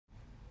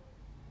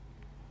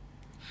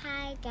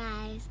Hi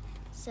guys,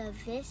 so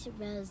this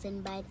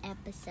Rosenbud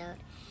episode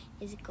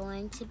is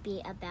going to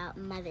be about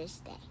Mother's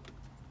Day.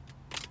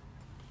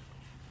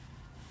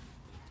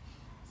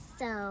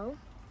 So,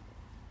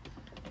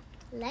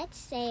 let's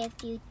say a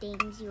few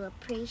things you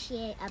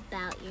appreciate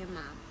about your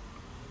mom.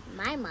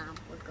 My mom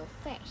will go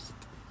first.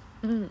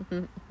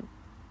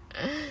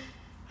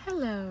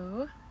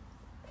 Hello.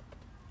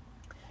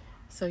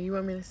 So you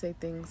want me to say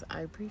things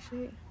I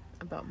appreciate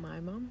about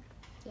my mom?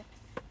 Yes.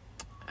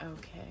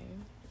 Okay.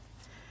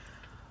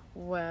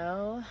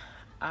 Well,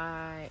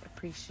 I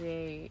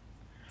appreciate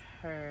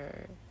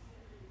her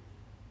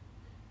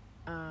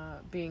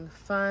being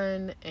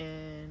fun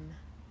and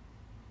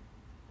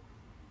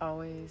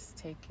always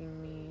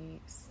taking me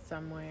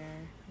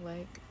somewhere.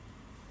 Like,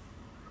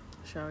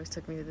 she always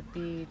took me to the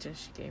beach and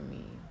she gave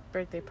me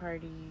birthday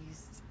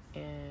parties,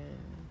 and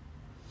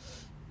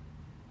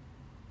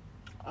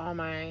all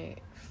my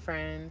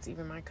friends,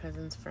 even my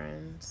cousin's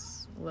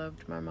friends,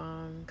 loved my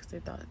mom because they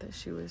thought that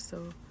she was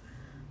so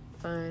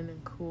fun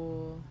and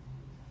cool.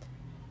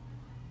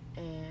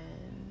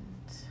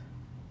 And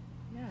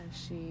yeah,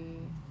 she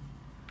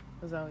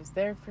was always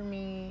there for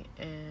me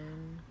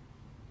and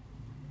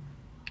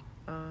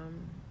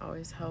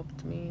always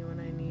helped me when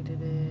I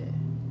needed it.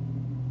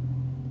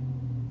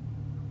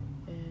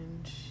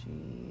 And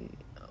she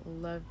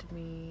loved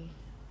me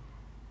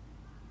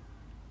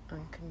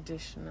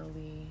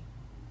unconditionally.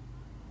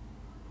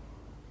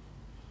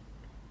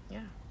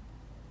 Yeah,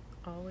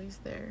 always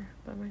there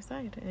by my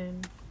side.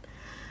 And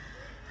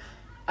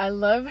I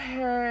love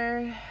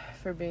her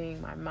for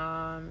being my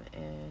mom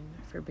and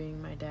for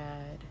being my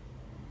dad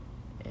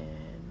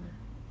and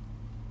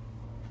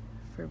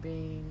for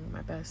being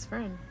my best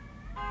friend.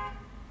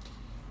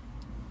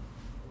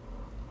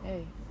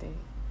 Hey,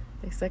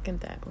 they second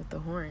that with the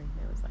horn.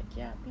 It was like,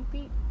 yeah, beep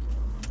beep.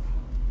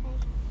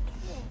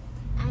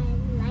 I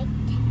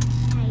liked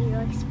how you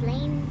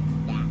explained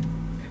that.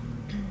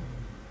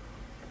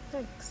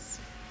 Thanks.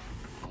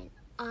 And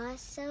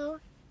also,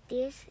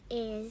 this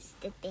is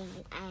the thing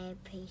I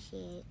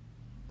appreciate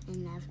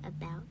and love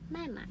about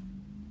my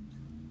mom.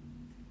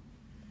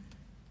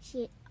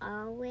 She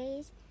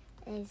always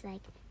is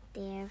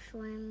there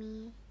for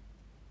me,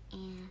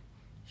 and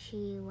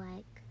she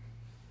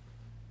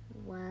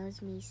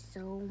loves me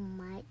so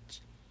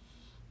much,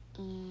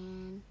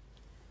 and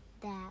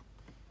that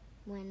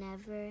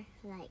whenever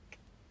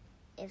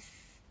if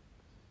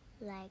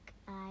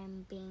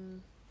I'm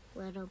being a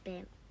little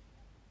bit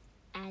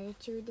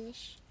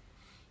attitude-ish,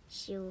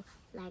 she'll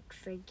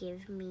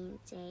forgive me and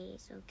say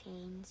it's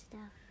okay and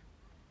stuff.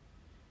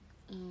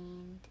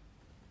 And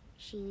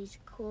she's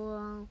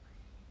cool.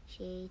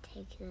 She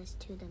takes us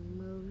to the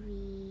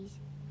movies,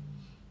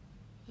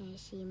 and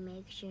she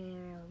makes sure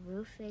a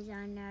roof is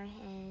on our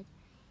head,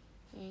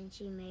 and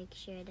she makes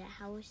sure the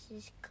house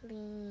is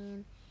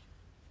clean,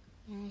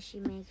 and she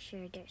makes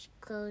sure there's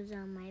clothes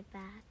on my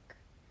back,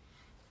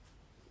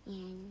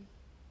 and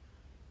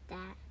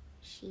that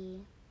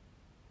she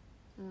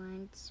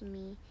wants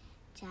me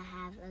to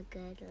have a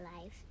good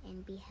life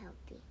and be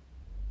healthy.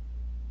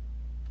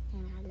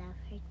 And I love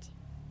her too.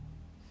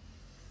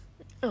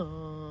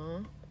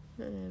 Aww,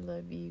 I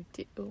love you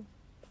too.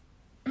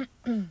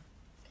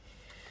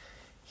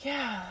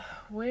 Yeah,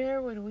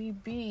 where would we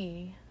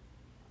be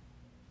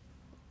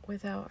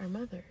without our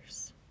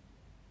mothers?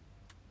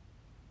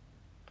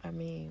 I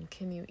mean,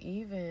 can you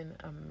even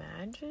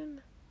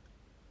imagine?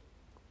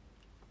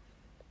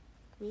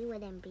 We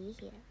wouldn't be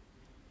here.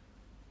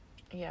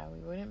 Yeah, we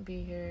wouldn't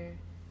be here.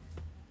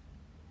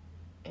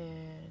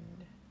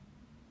 And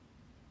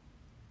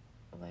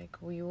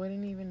we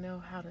wouldn't even know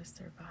how to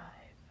survive.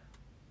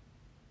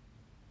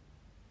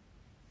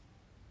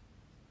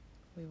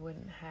 We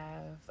wouldn't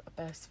have a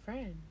best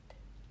friend.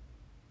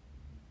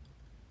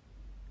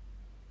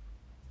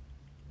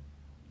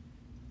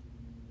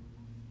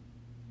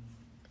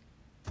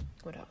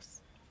 What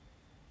else?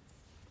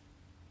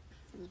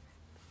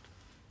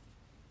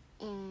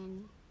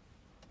 And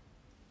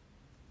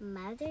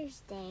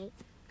Mother's Day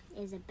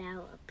is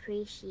about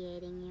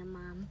appreciating your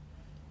mom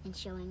and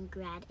showing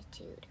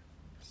gratitude.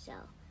 So,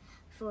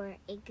 for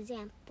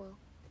example,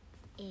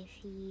 if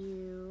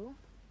you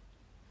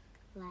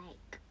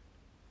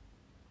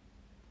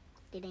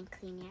didn't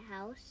clean your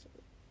house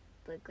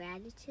for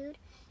gratitude,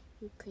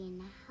 you clean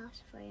the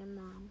house for your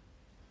mom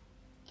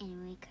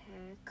and make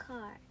her a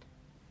card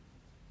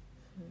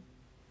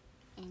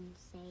and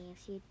say a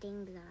few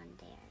things on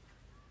there.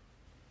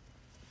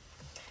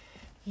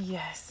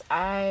 Yes,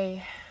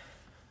 I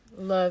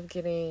love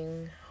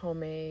getting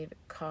homemade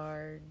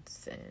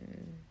cards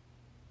and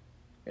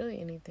really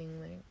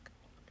anything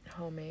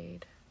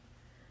homemade.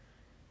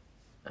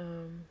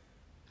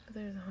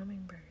 There's a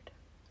hummingbird.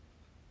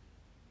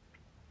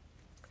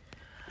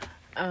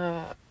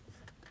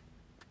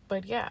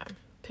 But yeah,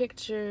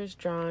 pictures,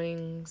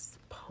 drawings,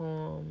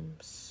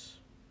 poems,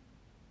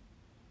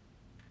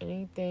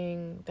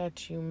 anything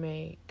that you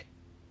make,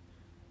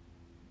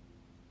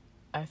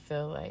 I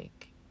feel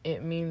like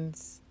it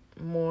means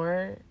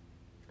more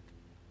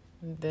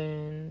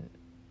than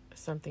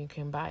something you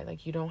can buy.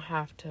 Like, you don't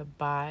have to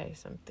buy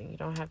something. You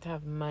don't have to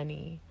have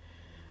money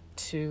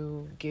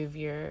to give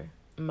your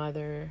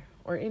mother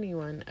or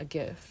anyone a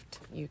gift.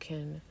 You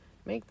can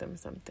make them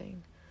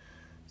something.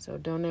 So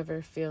don't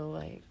ever feel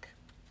like,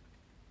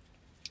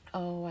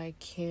 oh, I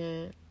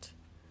can't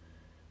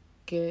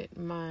get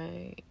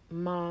my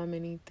mom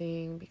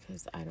anything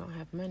because I don't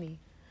have money.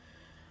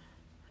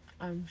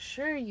 I'm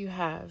sure you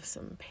have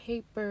some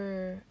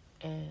paper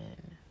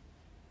and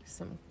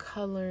some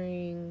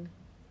coloring,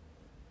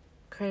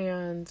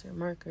 crayons or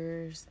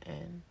markers,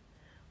 and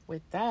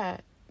with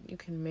that, you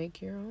can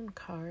make your own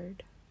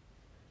card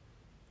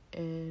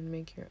and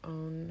make your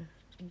own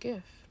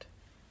gift.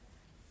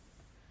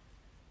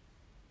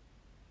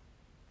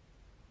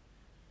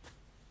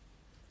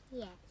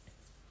 Yes.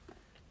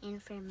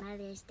 And for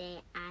Mother's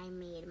Day, I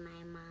made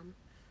my mom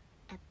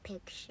a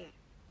picture.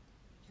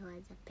 It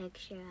was a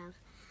picture of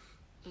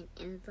an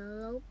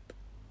envelope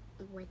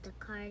with a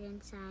card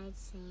inside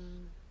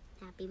saying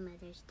Happy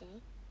Mother's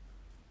Day.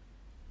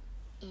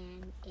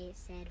 And it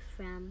said,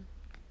 from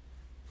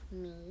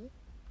me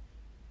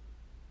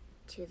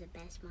to the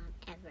best mom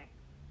ever.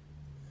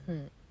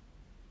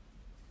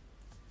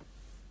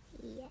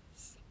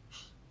 Yes.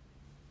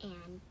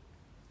 And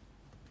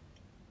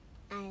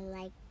I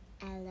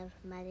love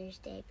Mother's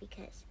Day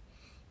because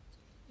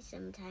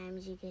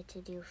sometimes you get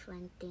to do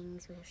fun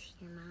things with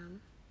your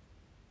mom.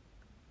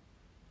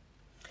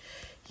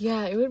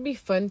 Yeah, it would be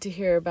fun to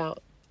hear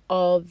about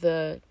all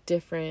the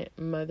different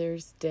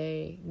Mother's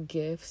Day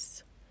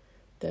gifts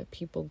that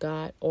people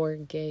got or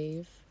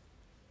gave,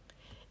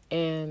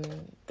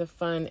 and the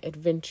fun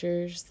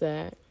adventures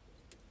that,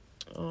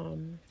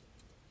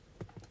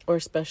 or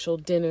special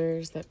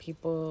dinners that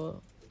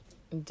people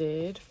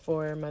did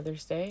for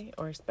Mother's Day,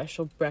 or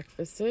special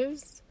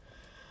breakfasts.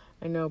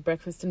 I know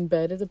breakfast in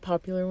bed is a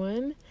popular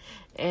one,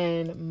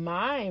 and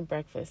my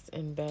breakfast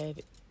in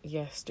bed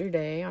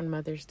yesterday on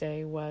Mother's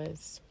Day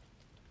was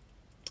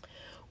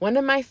one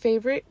of my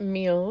favorite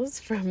meals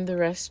from the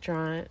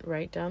restaurant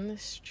right down the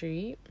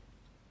street,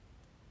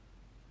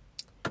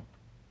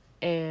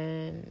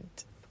 and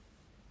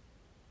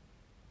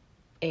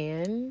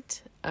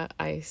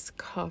iced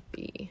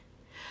coffee,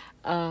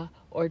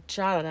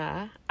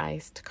 horchata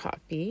iced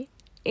coffee,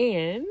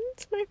 and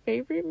my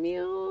favorite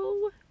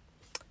meal,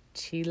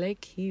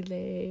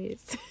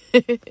 chilaquiles.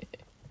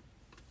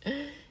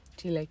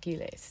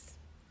 Chilaquiles.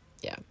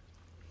 Yeah.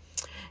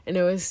 And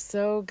it was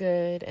so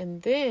good.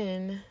 And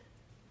then,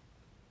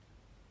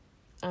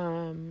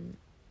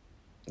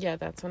 yeah,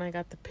 that's when I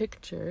got the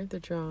picture, the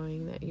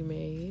drawing that you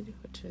made,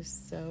 which is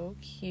so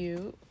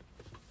cute.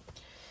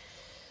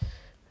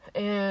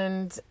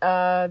 And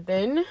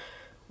then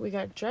we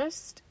got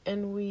dressed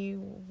and we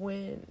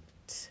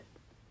went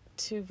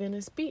to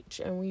Venice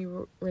Beach, and we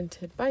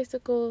rented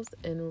bicycles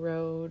and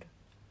rode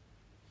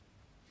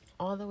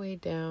all the way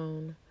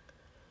down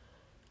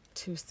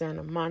to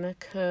Santa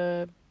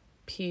Monica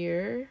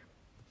Pier,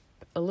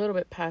 a little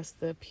bit past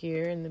the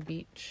pier and the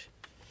beach.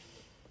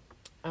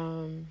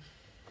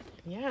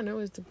 Yeah, and it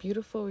was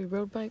beautiful. We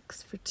rode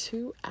bikes for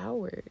 2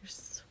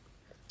 hours.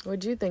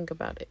 What'd you think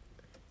about it?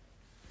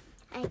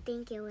 I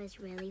think it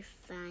was really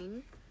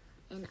fun.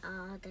 And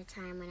all the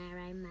time when I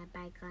ride my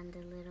bike on the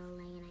little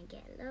lane, I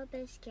get a little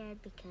bit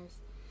scared because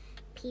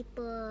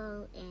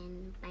people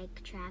and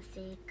bike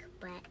traffic,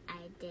 but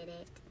I did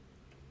it.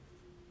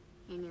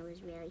 And it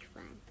was really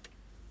fun.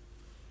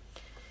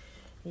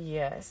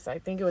 Yes, I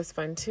think it was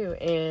fun too.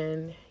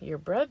 And your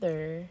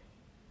brother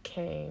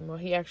came. Well,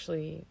 he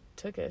actually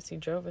took us. He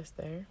drove us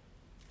there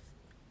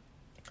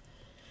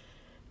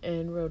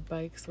and rode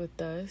bikes with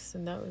us,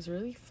 and that was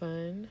really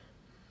fun.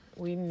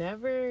 We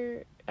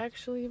never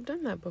actually have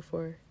done that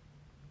before.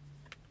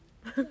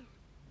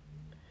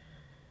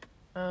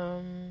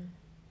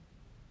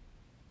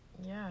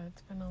 Yeah,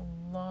 it's been a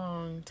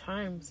long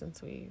time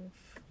since we've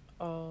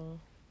all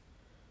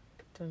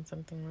done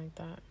something like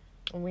that.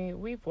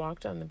 We've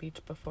walked on the beach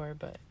before,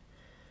 but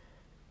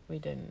we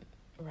didn't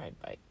ride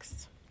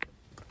bikes.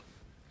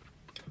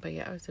 But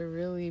yeah, it was a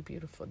really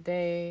beautiful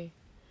day.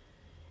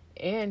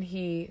 And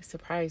he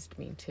surprised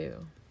me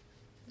too.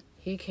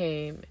 He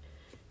came,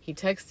 he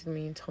texted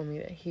me and told me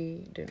that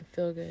he didn't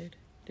feel good.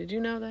 Did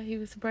you know that he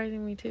was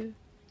surprising me too?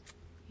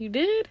 You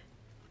did?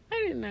 I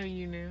didn't know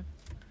you knew.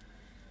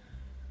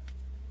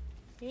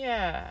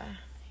 Yeah,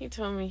 he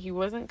told me he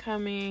wasn't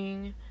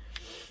coming.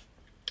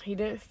 He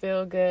didn't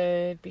feel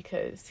good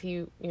because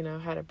he,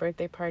 had a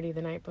birthday party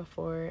the night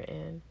before,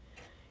 and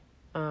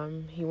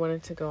he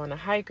wanted to go on a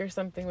hike or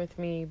something with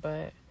me,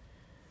 but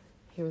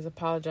he was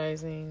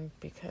apologizing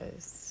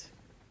because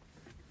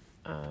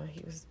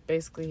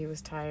he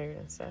was tired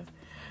and stuff.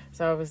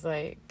 So I was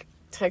like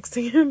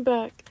texting him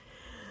back,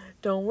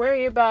 don't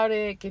worry about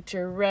it, get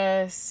your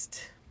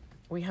rest.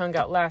 We hung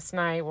out last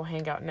night, we'll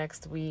hang out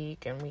next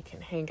week, and we can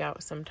hang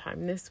out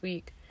sometime this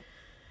week.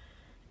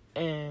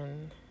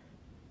 And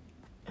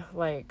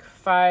like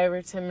 5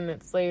 or 10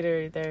 minutes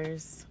later,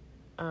 there's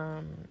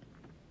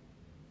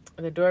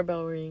the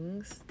doorbell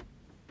rings.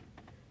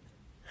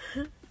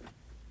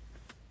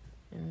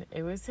 And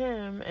it was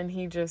him, and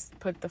he just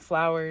put the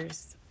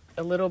flowers,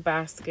 a little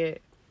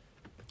basket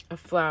of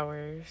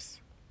flowers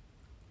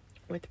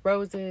with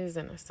roses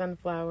and a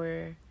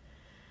sunflower,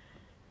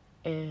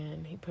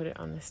 and he put it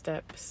on the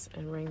steps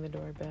and rang the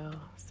doorbell.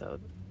 So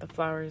the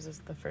flowers was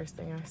the first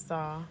thing I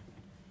saw.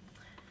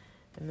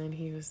 And then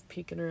he was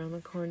peeking around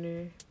the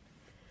corner,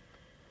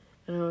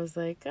 and I was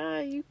like,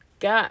 you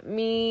got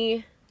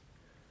me.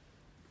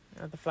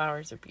 Oh, the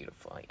flowers are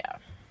beautiful, yeah.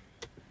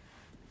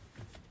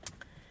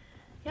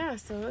 Yeah,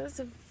 so it was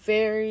a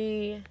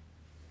very,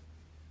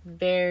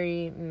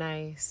 very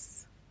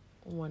nice,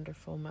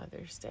 wonderful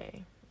Mother's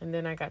Day. And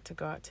then I got to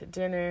go out to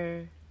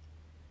dinner.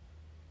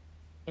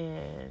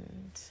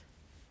 And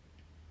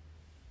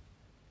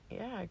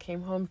yeah, I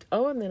came home.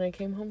 And then I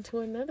came home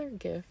to another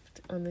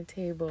gift on the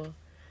table.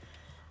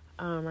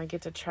 I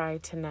get to try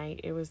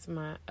tonight. It was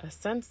a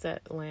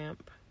sunset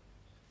lamp.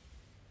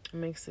 It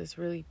makes this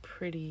really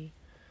pretty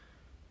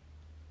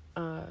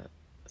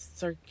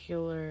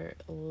circular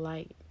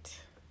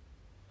light.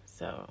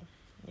 So,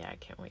 yeah, I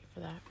can't wait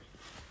for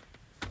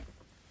that.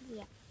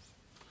 Yes.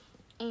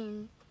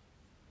 And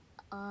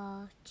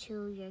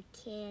to your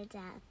kids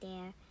out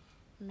there,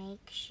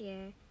 make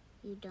sure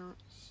you don't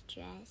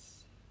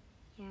stress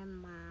your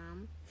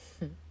mom,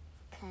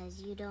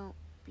 because you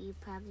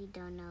probably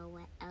don't know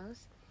what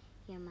else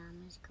your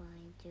mom is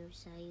going through,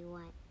 so you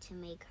want to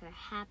make her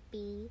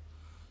happy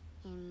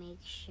and make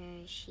sure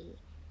she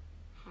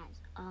has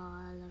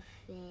all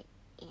of it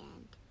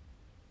and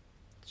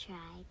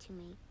try to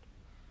make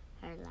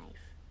her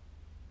life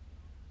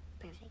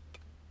perfect.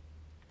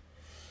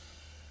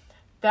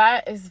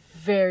 That is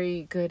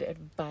very good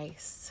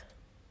advice.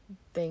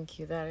 Thank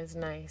you. That is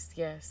nice.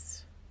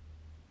 Yes,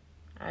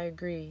 I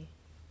agree.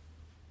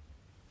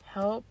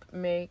 Help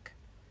make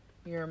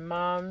your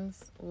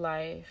mom's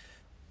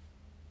life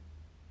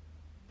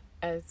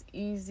as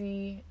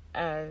easy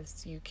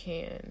as you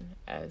can,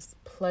 as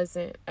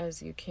pleasant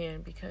as you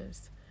can,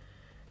 because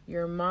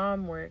your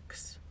mom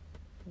works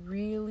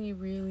really,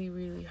 really,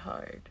 really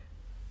hard.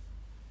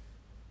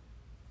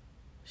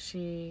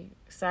 She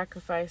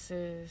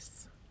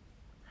sacrifices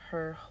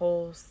her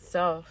whole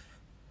self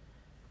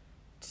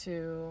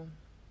to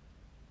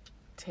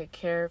take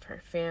care of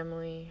her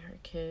family, her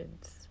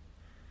kids,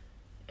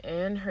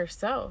 and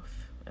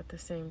herself at the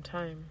same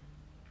time.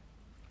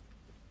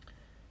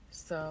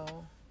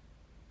 So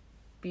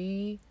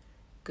be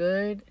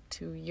good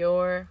to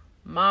your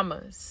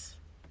mamas,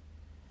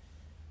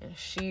 and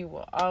she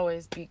will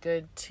always be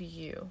good to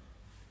you.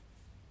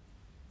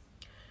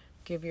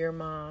 Give your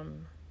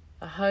mom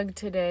a hug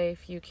today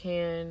if you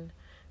can.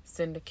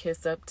 Send a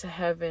kiss up to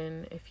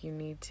heaven if you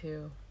need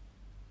to.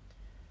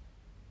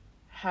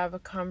 Have a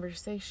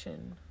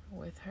conversation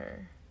with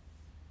her,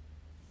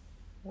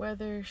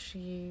 whether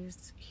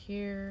she's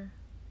here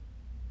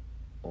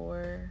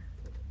or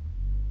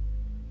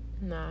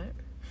not.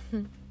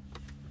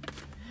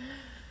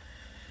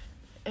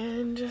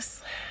 And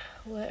just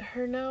let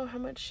her know how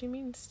much she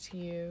means to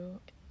you,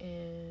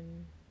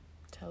 and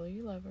tell her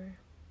you love her.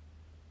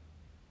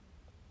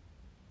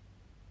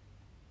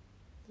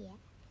 Yes.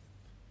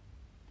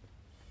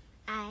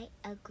 I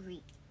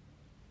agree.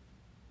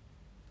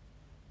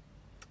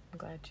 I'm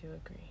glad you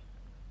agree.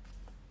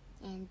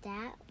 And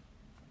that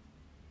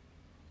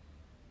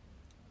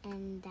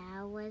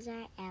was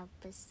our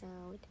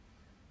episode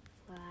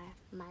for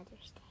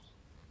Mother's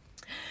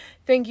Day.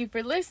 Thank you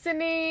for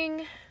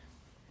listening.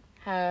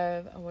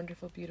 Have a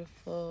wonderful,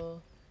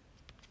 beautiful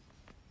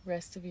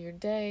rest of your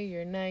day,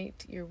 your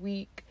night, your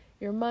week,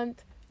 your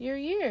month, your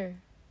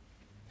year.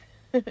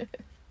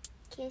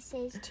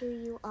 Kisses to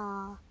you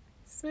all.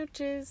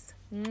 Smooches.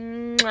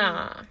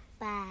 Mwah.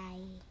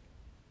 Bye.